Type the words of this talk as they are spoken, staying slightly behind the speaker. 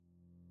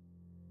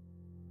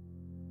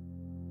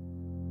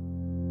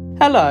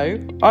Hello,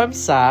 I'm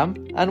Sam,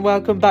 and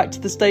welcome back to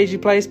the Stagey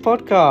Plays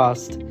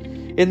podcast.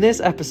 In this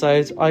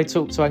episode, I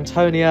talk to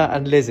Antonia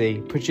and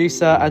Lizzie,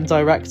 producer and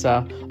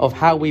director of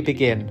How We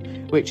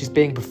Begin, which is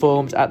being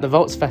performed at the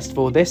Vaults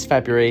Festival this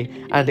February,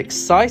 and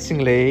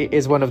excitingly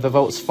is one of the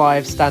Vaults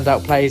 5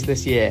 standout plays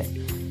this year.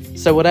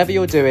 So whatever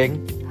you're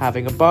doing,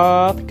 having a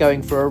bath,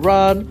 going for a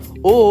run,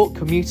 or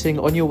commuting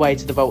on your way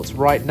to the Vaults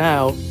right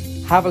now,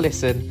 have a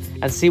listen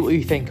and see what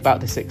you think about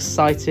this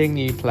exciting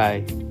new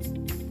play.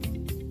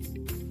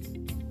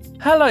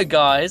 Hello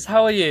guys,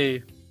 how are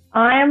you?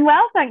 I am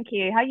well, thank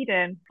you. How are you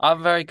doing?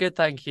 I'm very good,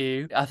 thank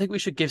you. I think we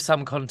should give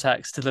some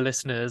context to the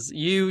listeners.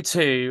 You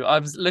two,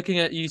 I'm looking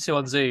at you two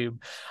on Zoom,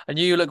 and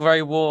you look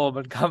very warm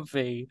and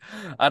comfy.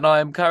 And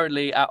I'm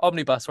currently at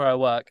Omnibus where I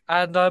work,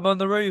 and I'm on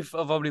the roof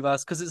of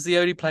Omnibus because it's the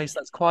only place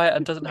that's quiet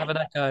and doesn't have an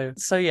echo.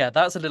 So yeah,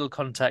 that's a little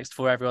context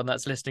for everyone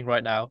that's listening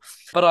right now.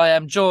 But I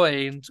am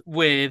joined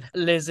with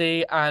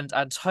Lizzie and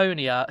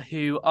Antonia,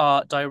 who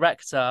are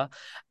director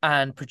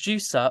and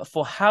producer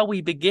for How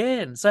We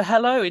Begin. So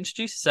hello,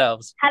 introduce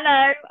yourselves.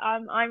 Hello,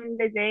 I'm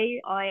Lizzie.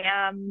 I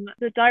am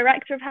the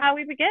director of How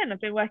We Begin. I've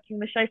been working on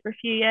the show for a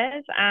few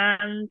years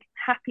and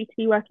happy to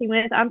be working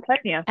with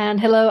Antonia. And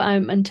hello,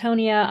 I'm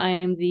Antonia. I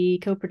am the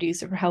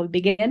co-producer for How We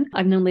Begin.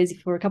 I've known Lizzie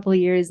for a couple of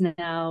years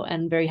now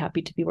and very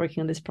happy to be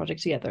working on this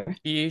project together.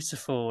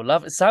 Beautiful.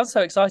 Love it. Sounds so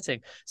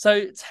exciting.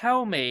 So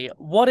tell me,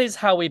 what is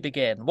How We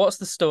Begin? What's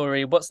the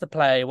story? What's the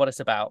play? What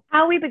it's about?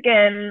 How We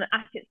Begin,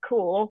 at its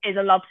core, is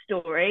a love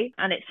story,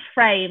 and it's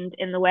framed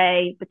in the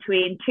way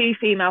between two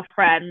female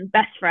friends,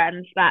 best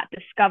friends, that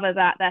discover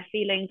that their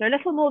feelings are a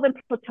little more than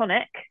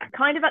platonic,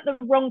 kind of at the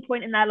wrong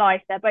point in their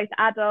life. They're both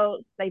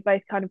adults, they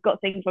both kind of got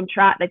things on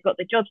track, they've got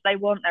the jobs they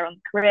want, they're on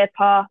the career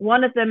path.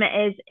 One of them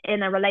is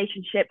in a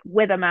relationship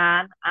with a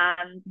man,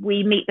 and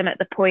we meet them at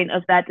the point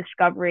of their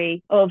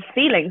discovery of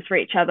feelings for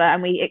each other,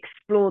 and we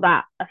explore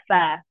that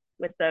affair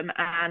with them,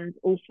 and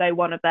also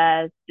one of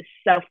their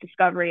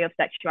self-discovery of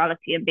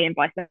sexuality and being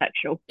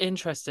bisexual.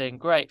 Interesting.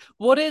 Great.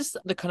 What is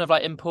the kind of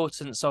like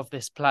importance of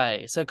this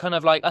play? So kind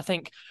of like, I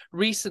think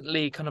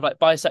recently kind of like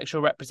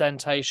bisexual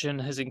representation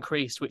has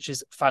increased, which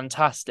is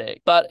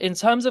fantastic. But in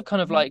terms of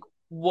kind of like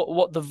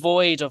what the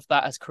void of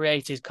that has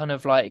created kind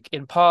of like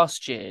in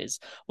past years,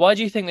 why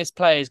do you think this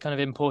play is kind of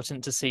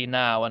important to see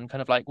now, and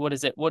kind of like what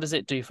does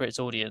it do for its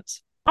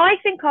audience? I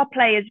think our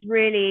play is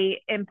really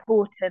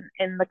important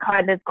in the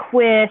kind of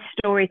queer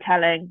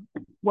storytelling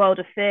world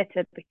of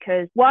theatre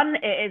because, one,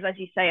 it is, as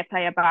you say, a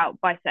play about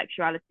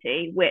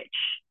bisexuality, which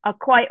are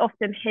quite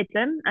often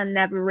hidden and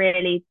never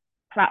really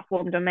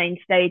platformed on main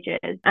stages.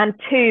 And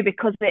two,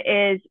 because it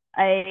is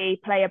a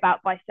play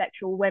about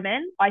bisexual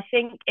women. I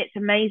think it's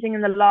amazing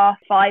in the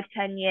last 5-10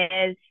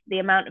 years, the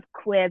amount of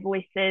queer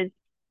voices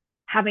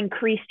have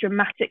increased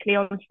dramatically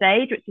on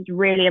stage, which is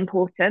really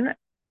important.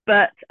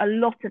 But a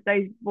lot of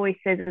those voices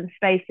and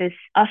spaces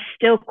are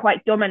still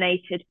quite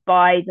dominated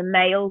by the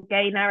male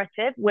gay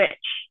narrative, which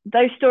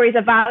those stories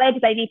are valid,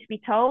 they need to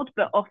be told,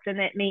 but often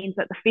it means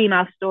that the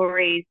female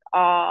stories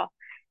are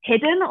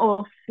hidden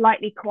or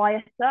slightly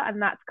quieter,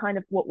 and that's kind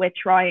of what we're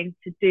trying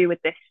to do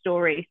with this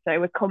story. So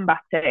we're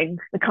combating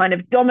the kind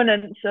of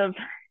dominance of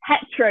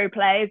hetero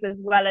plays as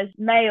well as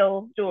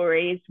male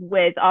stories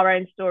with our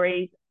own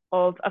stories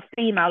of a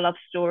female love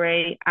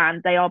story,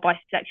 and they are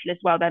bisexual as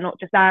well. They're not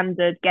just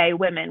standard gay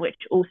women, which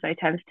also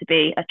tends to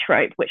be a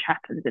trope which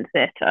happens in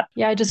theatre.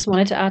 Yeah, I just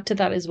wanted to add to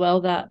that as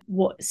well, that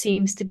what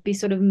seems to be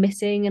sort of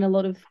missing in a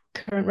lot of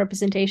current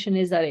representation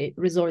is that it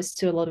resorts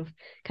to a lot of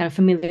kind of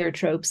familiar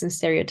tropes and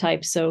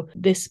stereotypes. So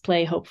this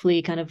play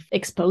hopefully kind of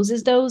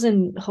exposes those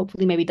and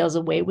hopefully maybe does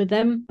away with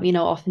them. You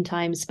know,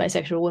 oftentimes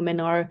bisexual women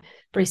are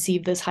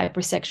perceived as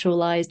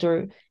hypersexualized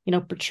or, you know,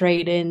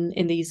 portrayed in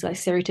these like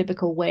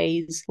stereotypical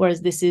ways,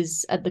 whereas this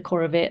is at the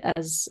core of it,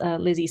 as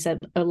Lizzie said,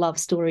 a love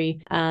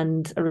story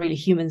and a really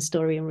human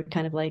story, and we're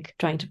kind of like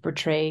trying to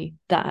portray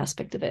that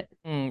aspect of it.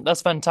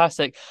 That's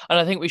fantastic. And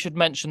I think we should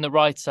mention the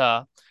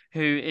writer,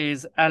 who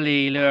is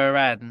Ali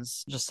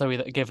Lorenz, just so we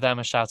give them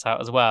a shout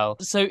out as well.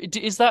 So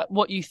is that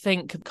what you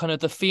think kind of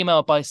the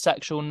female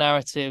bisexual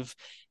narrative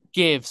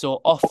gives or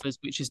offers,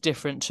 which is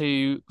different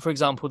to, for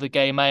example, the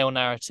gay male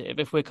narrative?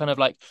 If we're kind of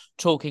like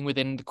talking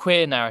within the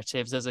queer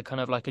narratives as a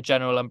kind of like a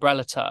general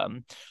umbrella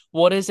term,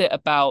 what is it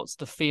about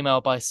the female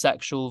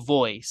bisexual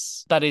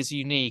voice that is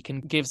unique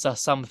and gives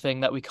us something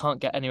that we can't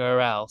get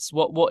anywhere else?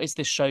 What is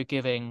this show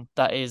giving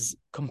that is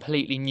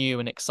completely new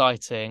and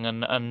exciting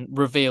and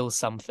reveals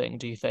something,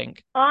 do you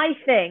think? I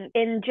think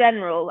in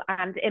general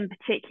and in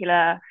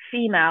particular,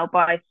 female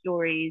bi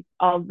stories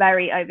are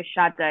very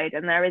overshadowed,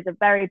 and there is a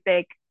very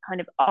big kind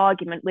of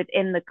argument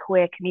within the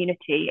queer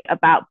community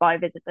about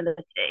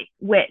bi-visibility,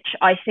 which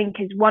I think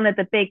is one of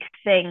the big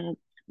things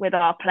with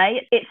our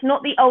play. It's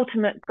not the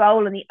ultimate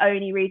goal and the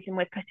only reason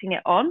we're putting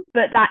it on,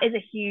 but that is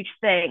a huge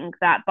thing,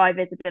 that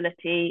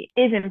bi-visibility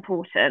is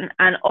important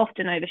and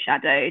often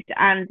overshadowed.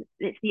 And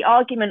it's the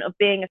argument of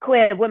being a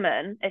queer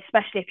woman,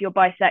 especially if you're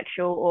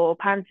bisexual or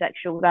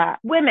pansexual, that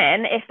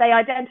women, if they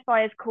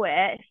identify as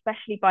queer,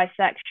 especially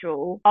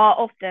bisexual, are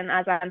often,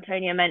 as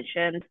Antonia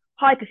mentioned,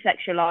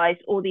 hypersexualized,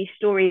 or these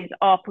stories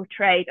are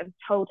portrayed and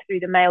told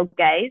through the male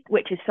gaze,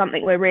 which is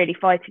something we're really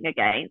fighting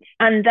against.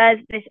 And there's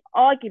this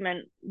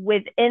argument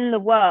within the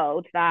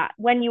world that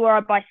when you are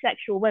a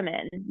bisexual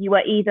woman, you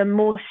are either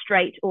more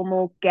straight or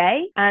more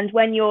gay. And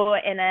when you're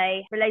in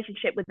a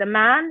relationship with a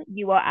man,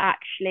 you are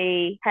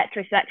actually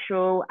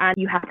heterosexual and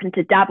you happen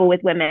to dabble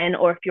with women.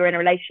 Or if you're in a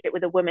relationship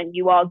with a woman,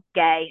 you are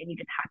gay and you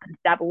just happen to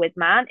dabble with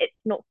man. It's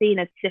not seen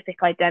as specific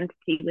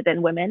identity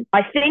within women.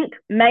 I think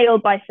male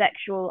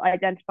bisexual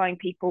identifying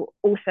people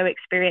also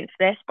experience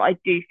this, but I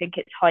do think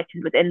it's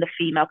heightened within the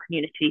female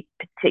community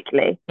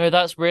particularly. No,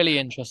 that's really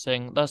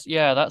interesting. That's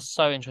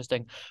so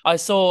interesting. I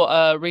saw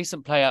a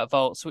recent play at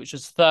Vaults, which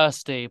was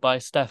Thirsty by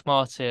Steph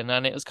Martin,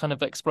 and it was kind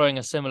of exploring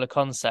a similar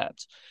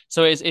concept.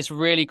 So it's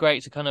really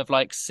great to kind of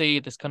like see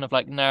this kind of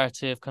like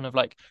narrative kind of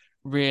like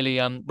really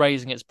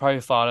raising its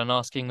profile and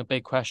asking the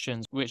big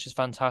questions, which is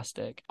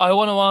fantastic. I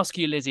want to ask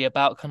you, Lizzie,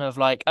 about kind of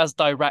like, as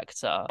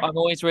director, I'm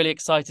always really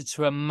excited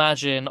to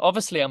imagine,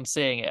 obviously I'm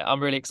seeing it,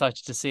 I'm really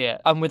excited to see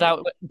it, and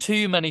without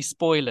too many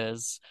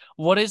spoilers,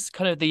 what is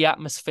kind of the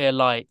atmosphere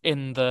like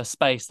in the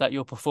space that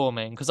you're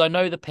performing? Because I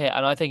know the pit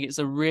and I think it's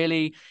a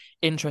really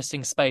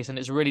interesting space and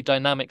it's a really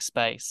dynamic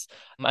space,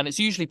 and it's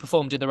usually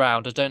performed in the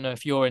round. I don't know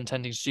if you're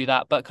intending to do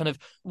that, but kind of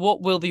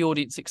what will the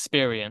audience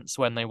experience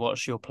when they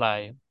watch your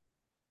play?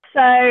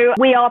 So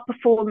we are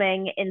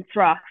performing in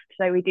thrust,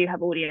 so we do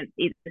have audience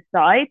either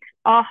side.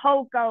 Our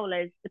whole goal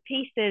is the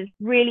piece is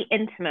really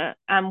intimate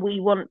and we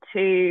want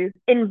to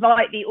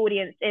invite the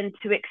audience in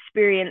to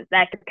experience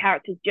their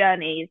characters'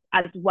 journeys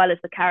as well as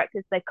the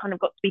characters. They've kind of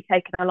got to be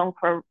taken along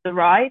for the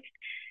ride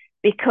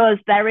because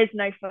there is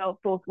no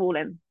fourth wall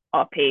in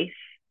our piece.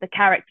 The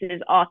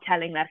characters are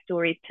telling their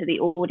stories to the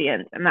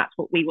audience, and that's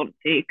what we want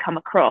to come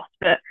across.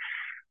 But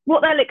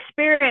what they'll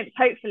experience,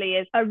 hopefully,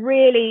 is a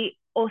really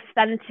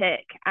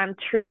authentic and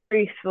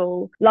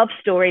truthful love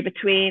story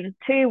between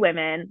two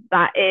women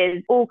that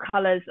is all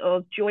colours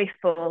of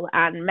joyful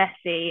and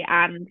messy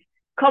and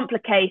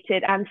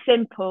complicated and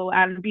simple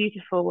and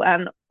beautiful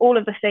and all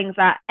of the things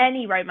that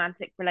any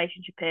romantic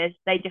relationship is.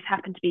 They just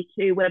happen to be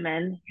two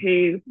women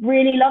who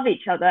really love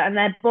each other, and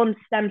their bond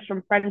stems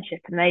from friendship,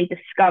 and they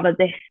discover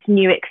this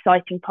new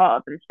exciting part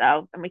of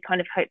themselves. And we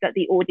kind of hope that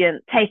the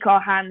audience take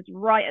our hands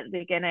right at the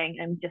beginning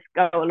and just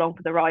go along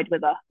for the ride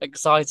with us.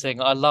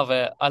 Exciting. I love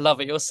it. I love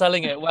it. You're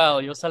selling it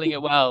well. You're selling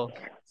it well.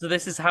 So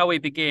this is how we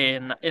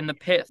begin in the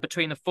pit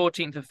between the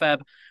 14th of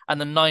Feb and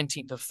the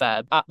 19th of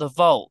Feb at the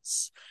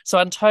Vaults. So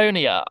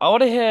Antonia, I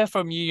want to hear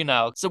from you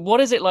now. So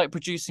what is it like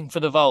producing for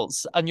the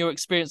Vaults and your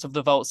experience of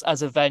the Vaults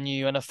as a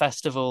venue and a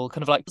festival?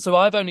 Kind of like, so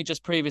I've only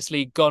just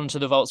previously gone to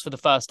the Vaults for the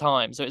first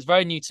time, so it's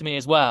very new to me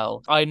as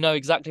well. I know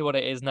exactly what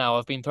it is now.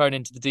 I've been thrown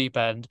into the deep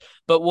end.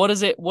 But what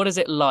is it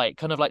like?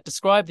 Kind of like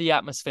describe the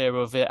atmosphere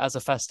of it as a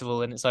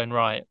festival in its own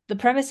right. The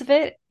premise of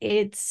it,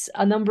 it's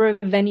a number of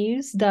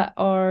venues that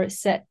are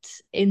set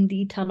in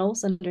the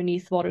tunnels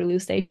underneath Waterloo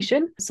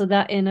Station. So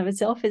that in of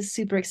itself is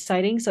super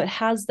exciting. So it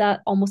has that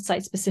almost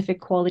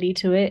site-specific quality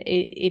to it.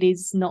 It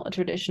is not a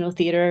traditional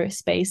theatre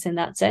space in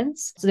that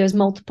sense. So there's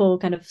multiple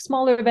kind of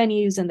smaller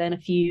venues and then a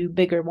few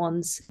bigger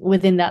ones.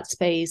 Within that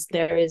space,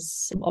 there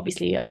is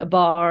obviously a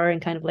bar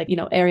and kind of like,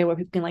 area where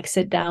people can like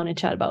sit down and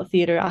chat about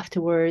theatre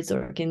afterwards,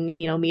 or can,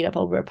 meet up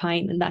over a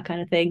pint and that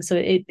kind of thing. So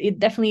it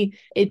definitely,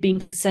 it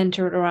being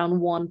centered around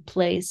one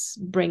place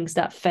brings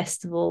that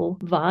festival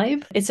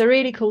vibe. It's a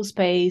really cool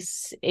space.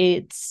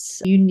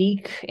 It's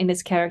unique in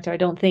its character. I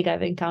don't think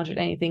I've encountered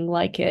anything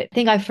like it. I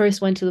think I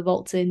first went to the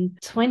Vaults in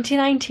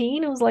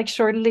 2019. It was like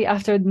shortly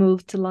after I'd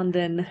moved to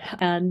London.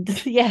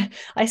 And yeah,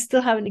 I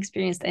still haven't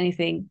experienced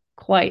anything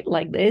quite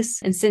like this.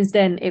 And since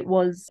then it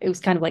was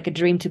kind of like a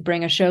dream to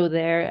bring a show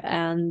there,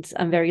 and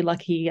I'm very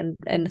lucky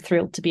and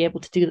thrilled to be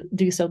able to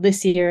do so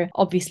this year.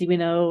 Obviously we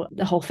know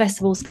the whole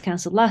festival was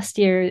cancelled last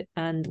year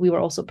and we were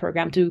also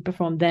programmed to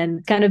perform then.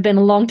 It's kind of been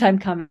a long time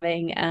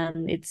coming,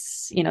 and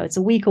it's it's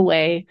a week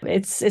away.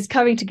 It's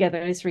coming together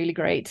and it's really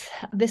great.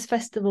 This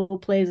festival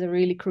plays a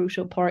really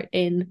crucial part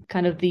in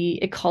kind of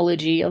the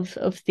ecology of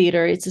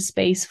theatre. It's a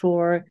space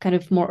for kind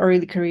of more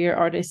early career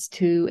artists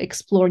to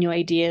explore new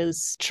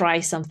ideas,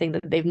 try something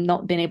that they've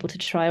not been able to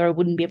try or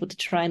wouldn't be able to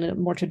try in a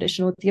more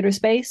traditional theatre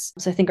space.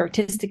 So I think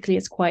artistically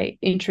it's quite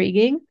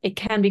intriguing. It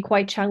can be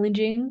quite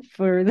challenging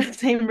for the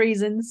same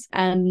reasons.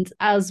 And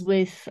as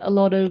with a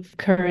lot of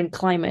current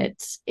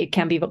climate, it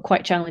can be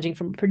quite challenging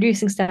from a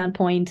producing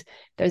standpoint.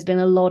 There's been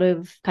a lot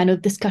of kind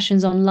of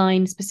discussions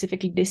online,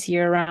 specifically this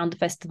year around the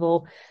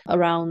festival,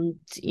 around,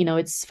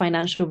 its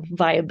financial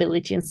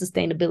viability and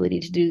sustainability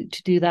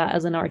to do that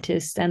as an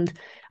artist. And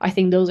I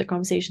think those are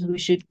conversations we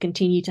should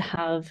continue to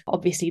have.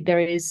 Obviously, there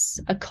is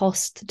a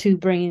cost to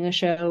bringing a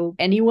show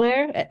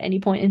anywhere at any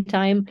point in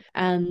time.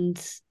 And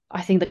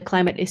I think the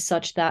climate is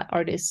such that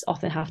artists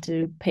often have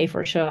to pay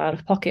for a show out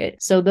of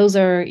pocket. So those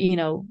are,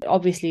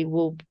 obviously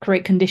will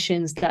create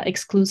conditions that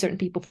exclude certain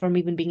people from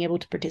even being able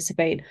to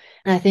participate.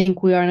 And I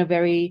think we are in a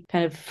very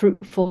kind of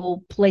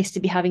fruitful place to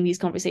be having these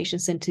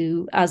conversations and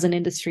to, as an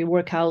industry,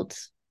 work out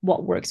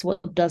what works,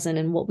 what doesn't,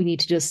 and what we need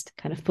to just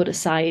kind of put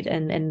aside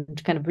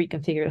and kind of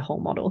reconfigure the whole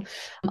model.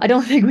 I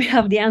don't think we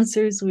have the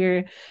answers.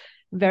 We're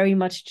very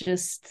much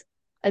just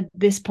at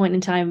this point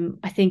in time,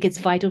 I think it's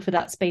vital for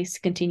that space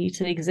to continue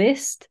to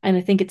exist. And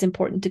I think it's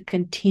important to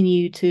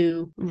continue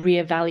to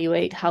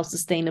reevaluate how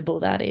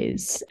sustainable that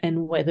is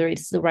and whether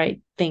it's the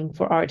right thing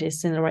for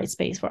artists in the right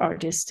space for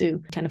artists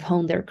to kind of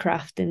hone their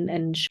craft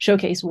and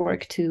showcase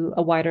work to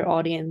a wider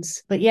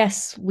audience. But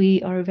yes,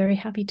 we are very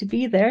happy to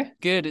be there.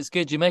 Good, it's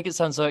good. You make it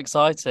sound so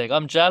exciting.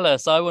 I'm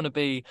jealous. I want to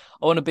be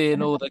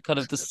in all the kind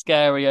of the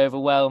scary,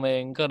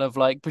 overwhelming kind of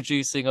like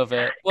producing of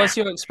it. What's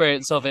your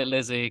experience of it,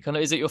 Lizzie? Kind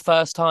of, is it your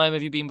first time?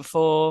 Have you been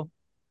before?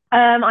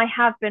 I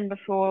have been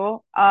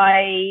before.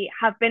 I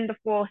have been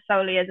before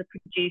solely as a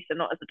producer,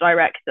 not as a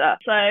director.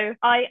 So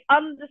I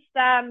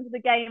understand the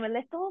game a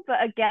little,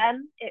 but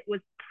again, it was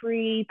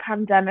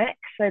pre-pandemic,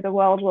 so the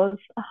world was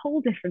a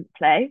whole different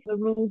place. The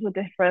rules were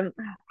different,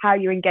 how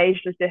you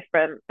engaged was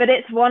different. But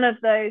it's one of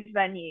those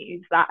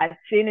venues that as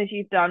soon as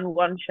you've done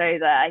one show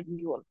there,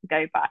 you want to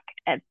go back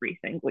every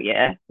single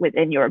year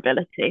within your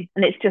ability.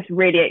 And it's just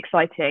really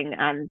exciting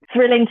and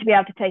thrilling to be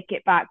able to take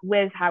it back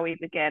with How We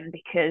Begin,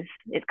 because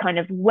it's kind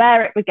of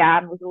where it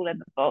began was all in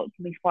the vaults,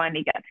 and we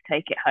finally get to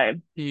take it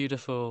home.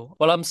 Beautiful.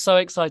 Well, I'm so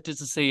excited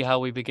to see How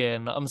We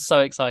Begin. I'm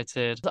so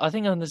excited. I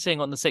think I'm seeing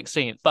on the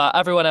 16th, but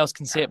everyone else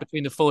can see it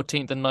between the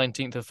 14th and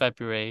 19th of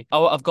February.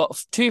 Oh, I've got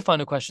two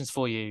final questions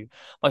for you.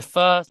 My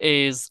first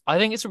is, I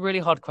think it's a really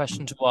hard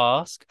question to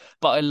ask,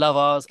 but I love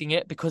asking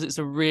it because it's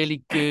a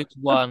really good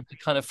one to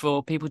kind of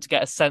for people to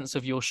get a sense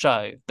of your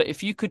show. But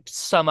if you could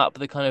sum up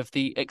the kind of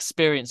the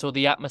experience or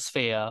the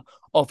atmosphere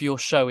of your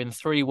show in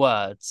 3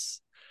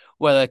 words,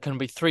 whether it can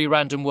be 3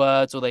 random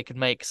words or they could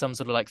make some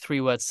sort of like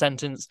 3-word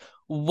sentence,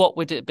 what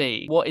would it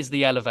be? What is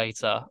the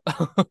elevator?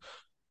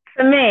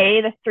 For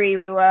me, the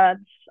 3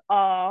 words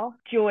are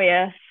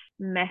joyous,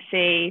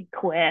 messy,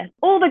 queer.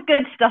 All the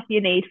good stuff you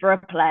need for a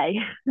play.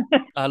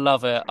 I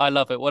love it. I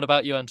love it. What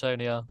about you,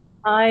 Antonia?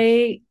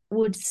 I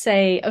would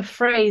say a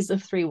phrase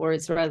of 3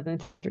 words rather than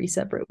 3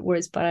 separate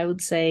words, but I would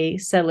say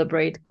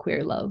celebrate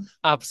queer love.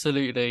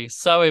 Absolutely.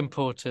 So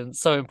important.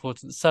 So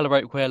important.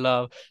 Celebrate queer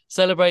love.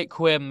 Celebrate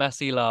queer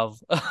messy love.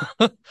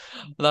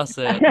 That's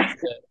it.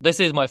 That's it. This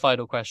is my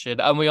final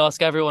question. And we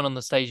ask everyone on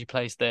the Stagey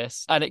Place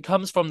this. And it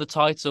comes from the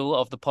title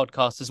of the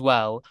podcast as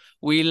well.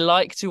 We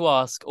like to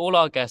ask all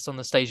our guests on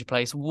the Stagey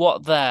Place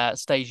what their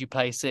Stagey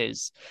Place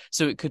is.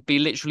 So it could be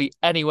literally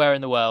anywhere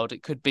in the world.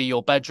 It could be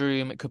your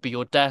bedroom. It could be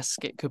your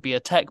desk. It could be a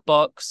tech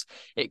box,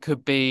 it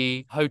could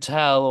be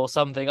hotel or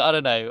something, I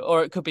don't know,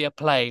 or it could be a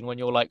plane when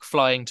you're like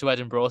flying to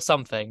Edinburgh or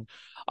something.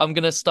 I'm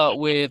going to start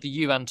with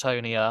you,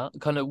 Antonia.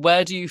 Kind of,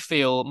 where do you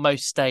feel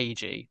most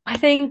stagey? I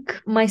think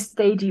my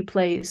stagey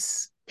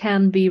place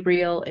can be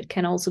real, it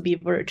can also be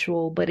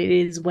virtual, but it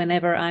is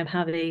whenever I'm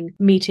having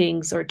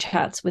meetings or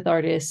chats with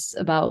artists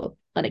about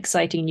an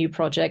exciting new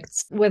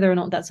project, whether or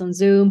not that's on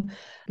Zoom,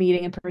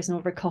 meeting in person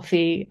over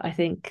coffee. I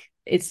think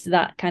it's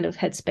that kind of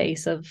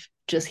headspace of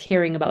just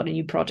hearing about a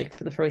new project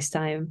for the first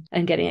time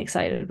and getting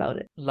excited about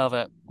it. Love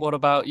it. What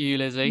about you,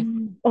 Lizzie?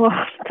 Oh,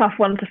 tough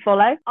one to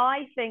follow.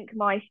 I think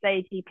my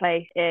stagey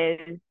place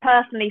is,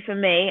 personally for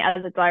me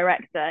as a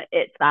director,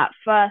 it's that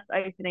first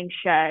opening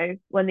show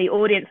when the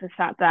audience has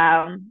sat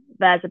down,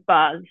 there's a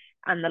buzz,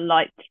 and the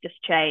lights just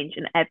change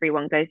and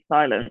everyone goes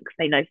silent because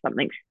they know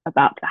something's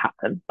about to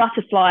happen.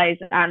 Butterflies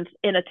and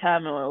inner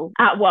turmoil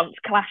at once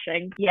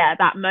clashing. Yeah,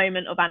 that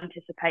moment of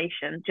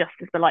anticipation just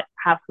as the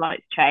house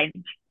lights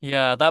change.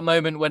 Yeah, that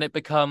moment when it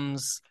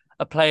becomes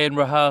a play in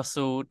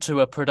rehearsal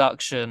to a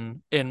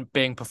production in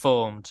being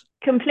performed.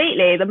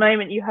 Completely. The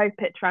moment you hope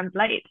it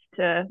translates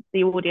to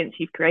the audience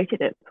you've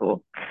created it for.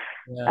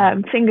 Yeah.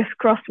 Fingers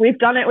crossed we've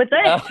done it with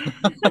this.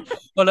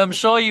 Well, I'm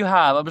sure you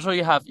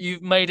have.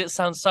 You've made it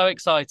sound so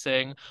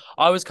exciting.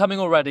 I was coming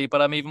already,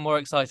 but I'm even more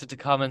excited to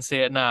come and see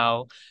it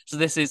now. So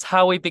this is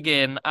How We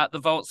Begin at the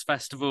Vaults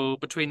Festival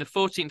between the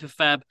 14th of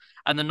Feb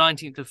and the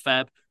 19th of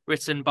Feb,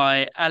 written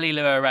by Ali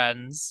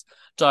Lorenz,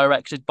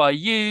 directed by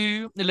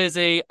you,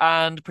 Lizzie,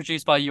 and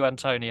produced by you,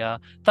 Antonia.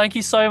 Thank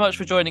you so much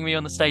for joining me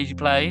on the Stagey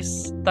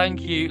Place.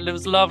 Thank you. It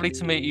was lovely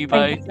to meet you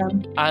both.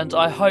 And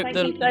I hope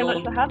Thank you so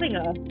much for having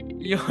us.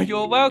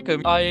 You're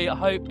welcome. I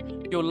hope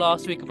your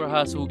last week of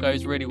rehearsal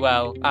goes really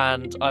well,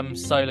 and I'm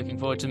so looking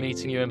forward to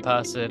meeting you in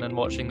person and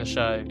watching the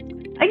show.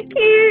 Thank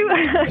you.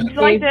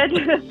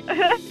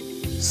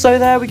 Excited. So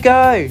there we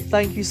go.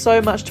 Thank you so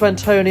much to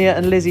Antonia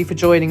and Lizzie for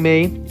joining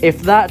me.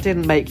 If that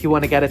didn't make you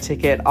want to get a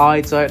ticket,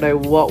 I don't know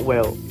what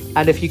will.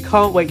 And if you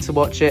can't wait to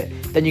watch it,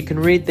 then you can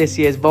read this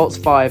year's Vaults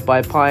 5 by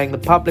applying the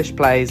published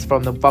plays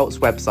from the Vaults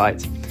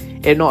website.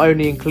 It not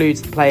only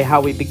includes the play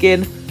How We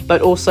Begin,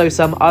 but also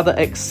some other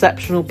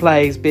exceptional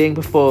plays being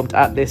performed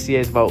at this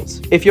year's Vaults.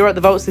 If you're at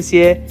the Vaults this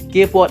year,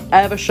 give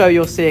whatever show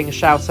you're seeing a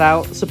shout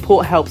out.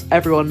 Support helps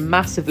everyone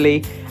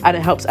massively, and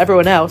it helps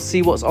everyone else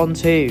see what's on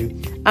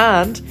too.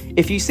 And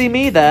if you see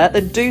me there,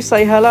 then do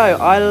say hello.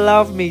 I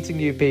love meeting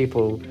new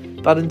people.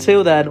 But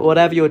until then,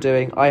 whatever you're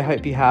doing, I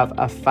hope you have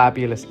a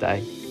fabulous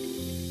day.